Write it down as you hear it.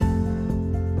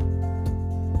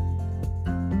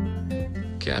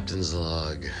Captain's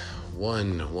log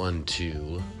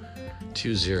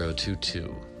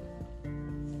 112-2022.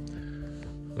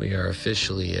 We are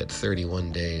officially at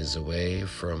 31 days away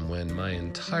from when my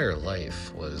entire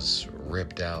life was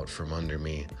ripped out from under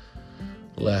me,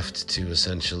 left to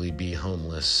essentially be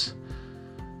homeless,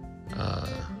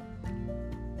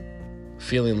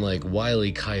 feeling like Wile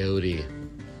E. Coyote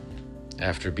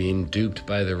after being duped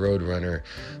by the Roadrunner,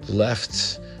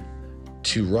 left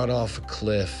to run off a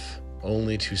cliff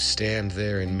only to stand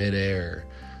there in midair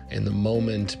in the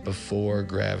moment before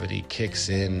gravity kicks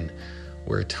in,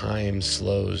 where time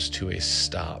slows to a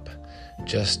stop,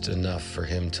 just enough for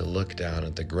him to look down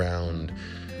at the ground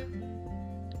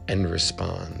and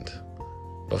respond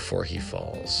before he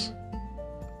falls.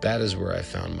 That is where I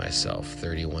found myself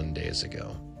 31 days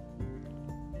ago.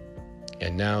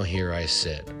 And now here I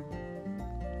sit,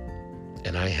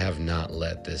 and I have not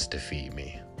let this defeat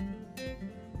me.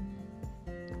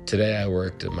 Today I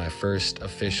worked at my first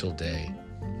official day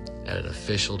at an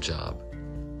official job,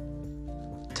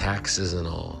 taxes and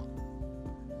all.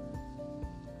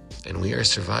 And we are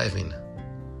surviving.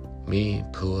 Me,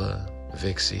 Pua,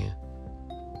 Vixie,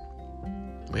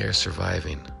 we are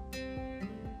surviving.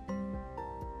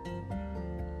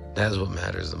 That is what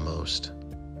matters the most.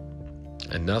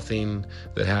 And nothing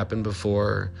that happened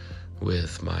before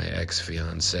with my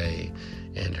ex-fiancée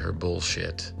and her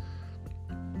bullshit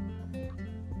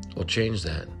will change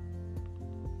that.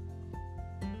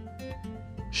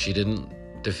 She didn't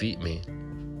defeat me.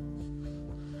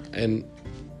 And,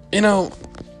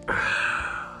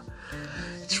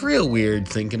 it's real weird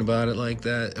thinking about it like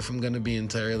that, if I'm going to be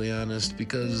entirely honest,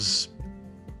 because,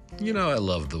 I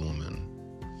love the woman.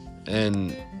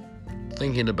 And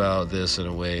thinking about this in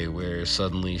a way where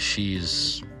suddenly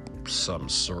she's some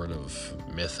sort of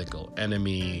mythical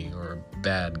enemy or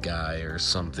bad guy or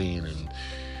something,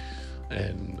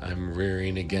 and I'm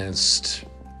rearing against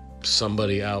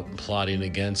somebody out plotting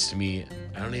against me.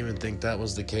 I don't even think that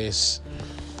was the case.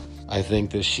 I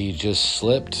think that she just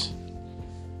slipped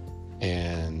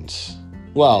and,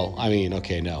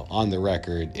 on the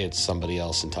record, it's somebody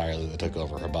else entirely that took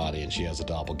over her body and she has a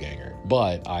doppelganger.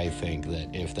 But I think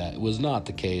that if that was not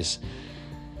the case,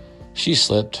 she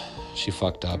slipped, she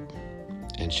fucked up,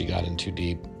 and she got in too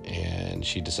deep, and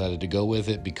she decided to go with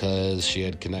it because she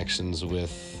had connections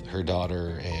with her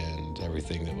daughter and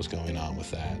everything that was going on with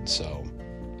that. So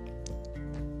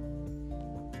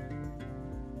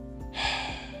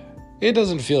it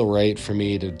doesn't feel right for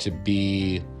me to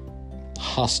be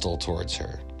hostile towards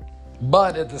her.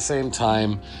 But at the same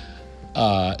time,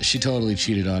 she totally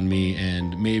cheated on me,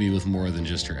 and maybe with more than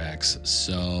just her ex.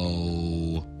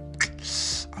 So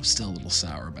I'm still a little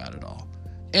sour about it all.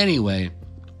 Anyway,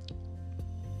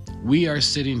 we are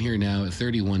sitting here now at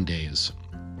 31 days.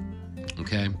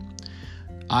 Okay?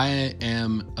 I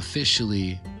am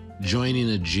officially joining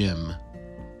a gym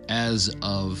as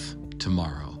of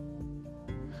tomorrow,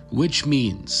 which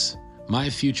means my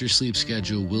future sleep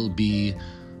schedule will be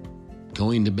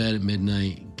going to bed at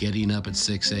midnight, getting up at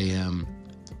 6 a.m.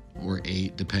 or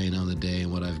 8, depending on the day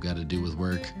and what I've got to do with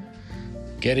work,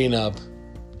 getting up,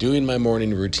 doing my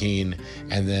morning routine,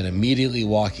 and then immediately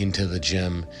walking to the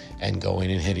gym and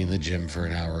going and hitting the gym for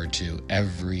an hour or two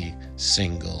every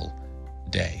single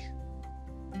day.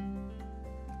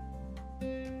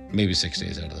 Maybe 6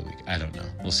 days out of the week. I don't know.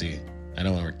 We'll see. I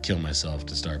don't want to kill myself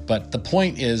to start. But the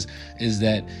point is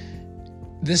that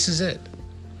this is it.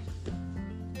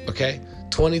 Okay?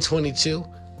 2022,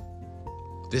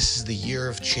 this is the year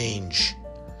of change.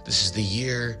 This is the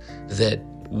year that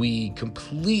we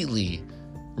completely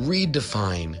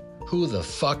redefine who the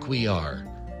fuck we are.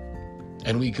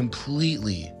 And we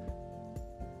completely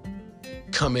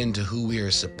come into who we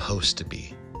are supposed to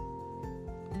be.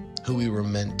 Who we were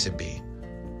meant to be.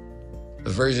 The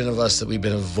version of us that we've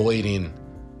been avoiding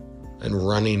and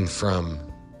running from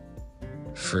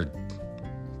for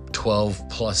 12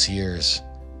 plus years.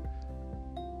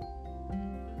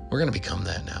 We're going to become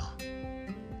that now.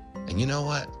 And you know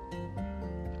what?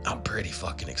 I'm pretty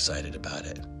fucking excited about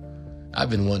it.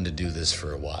 I've been wanting to do this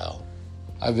for a while.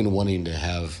 I've been wanting to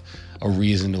have a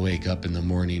reason to wake up in the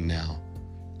morning now.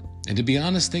 And to be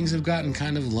honest, things have gotten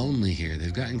kind of lonely here.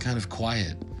 They've gotten kind of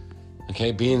quiet.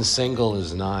 Okay, being single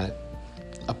is not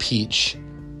a peach,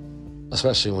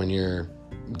 especially when you're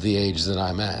the age that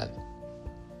I'm at.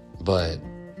 But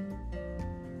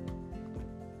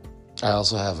I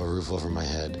also have a roof over my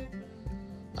head.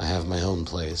 I have my own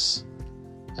place.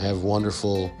 I have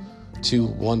two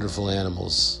wonderful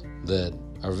animals that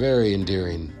are very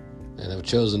endearing and have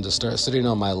chosen to start sitting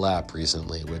on my lap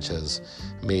recently, which has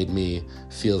made me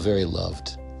feel very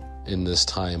loved in this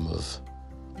time of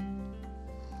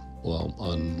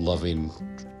unloving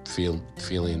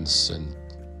feelings, and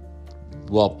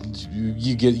well,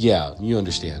 you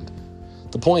understand.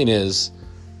 The point is,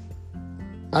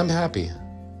 I'm happy.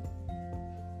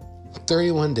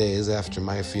 31 days after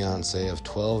my fiance of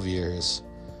 12 years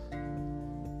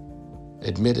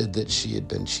admitted that she had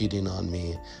been cheating on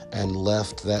me and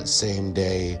left that same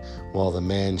day while the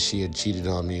man she had cheated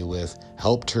on me with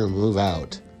helped her move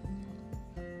out,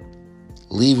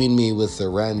 leaving me with the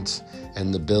rent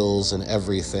and the bills and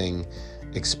everything,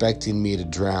 expecting me to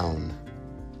drown.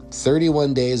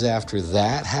 31 days after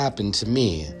that happened to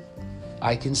me,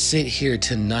 I can sit here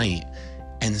tonight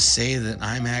and say that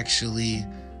I'm actually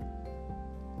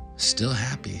still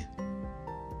happy.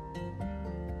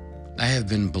 I have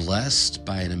been blessed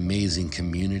by an amazing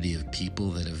community of people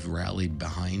that have rallied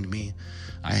behind me.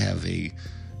 I have a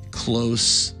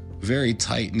close, very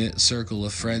tight-knit circle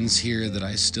of friends here that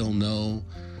I still know,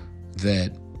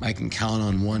 that I can count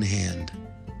on one hand,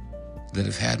 that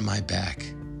have had my back.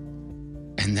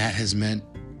 And that has meant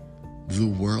the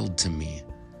world to me.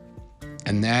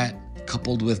 And that,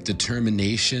 coupled with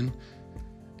determination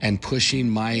and pushing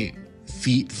my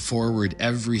feet forward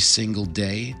every single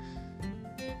day,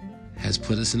 has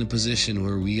put us in a position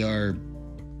where we are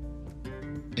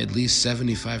at least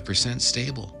 75%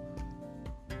 stable.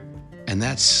 And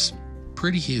that's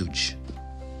pretty huge,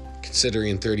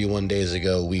 considering 31 days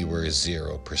ago we were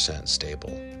 0%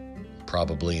 stable,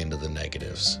 probably into the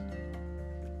negatives,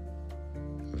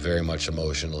 very much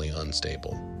emotionally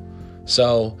unstable.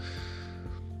 So,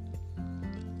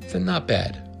 not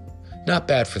bad. Not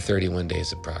bad for 31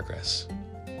 days of progress.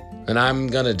 And I'm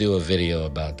going to do a video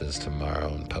about this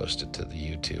tomorrow and post it to the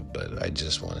YouTube, but I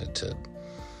just wanted to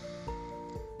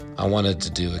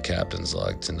do a captain's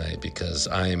log tonight because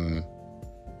I'm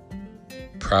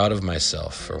proud of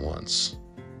myself for once.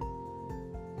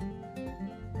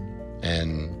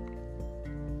 And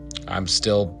I'm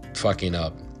still fucking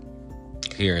up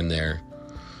here and there.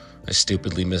 I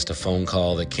stupidly missed a phone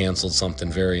call that canceled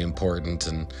something very important,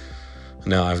 and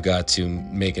now I've got to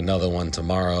make another one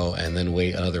tomorrow and then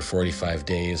wait another 45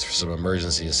 days for some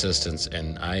emergency assistance,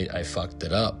 and I fucked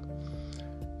it up.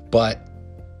 But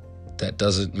that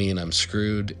doesn't mean I'm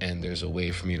screwed, and there's a way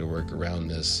for me to work around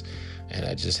this, and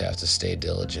I just have to stay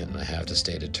diligent, and I have to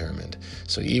stay determined.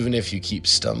 So even if you keep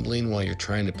stumbling while you're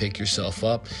trying to pick yourself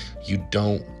up, you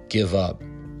don't give up.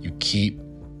 You keep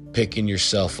picking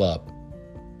yourself up.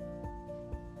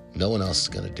 No one else is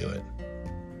going to do it.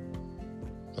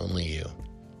 Only you.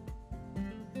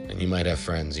 And you might have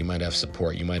friends, you might have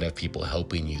support, you might have people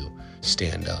helping you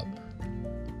stand up.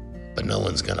 But no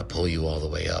one's going to pull you all the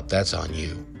way up. That's on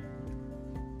you.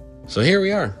 So here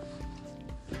we are.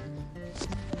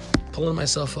 Pulling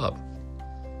myself up.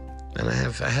 And I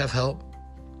have help,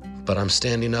 but I'm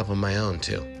standing up on my own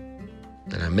too.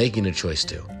 And I'm making a choice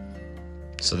too.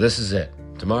 So this is it.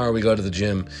 Tomorrow we go to the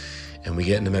gym and we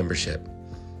get into membership.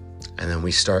 And then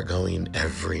we start going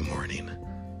every morning.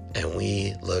 And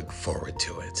we look forward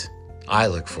to it. I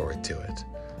look forward to it.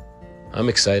 I'm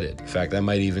excited. In fact, I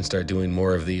might even start doing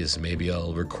more of these. Maybe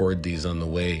I'll record these on the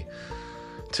way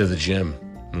to the gym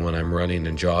when I'm running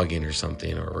and jogging or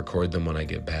something, or record them when I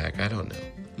get back. I don't know.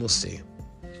 We'll see.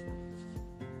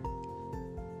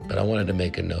 But I wanted to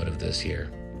make a note of this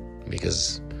here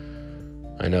because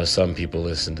I know some people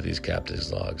listen to these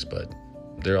captain's logs, but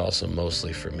they're also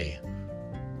mostly for me.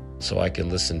 So I can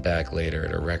listen back later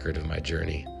at a record of my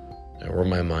journey and where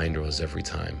my mind was every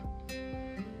time.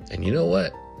 And you know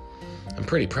what? I'm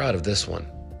pretty proud of this one,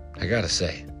 I gotta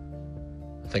say.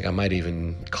 I think I might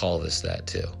even call this that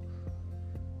too.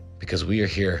 Because we are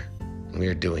here and we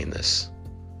are doing this.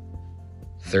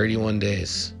 31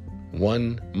 days,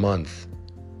 1 month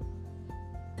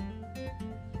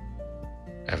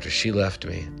after she left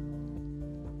me,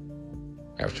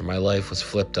 after my life was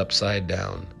flipped upside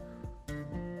down,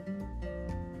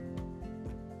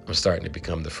 I'm starting to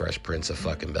become the Fresh Prince of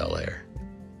fucking Bel-Air.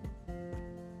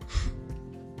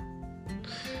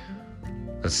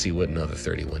 Let's see what another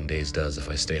 31 days does if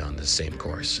I stay on this same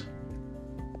course.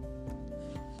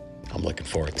 I'm looking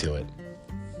forward to it.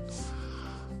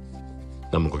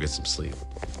 I'm gonna go get some sleep.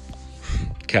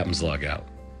 Captain's log out.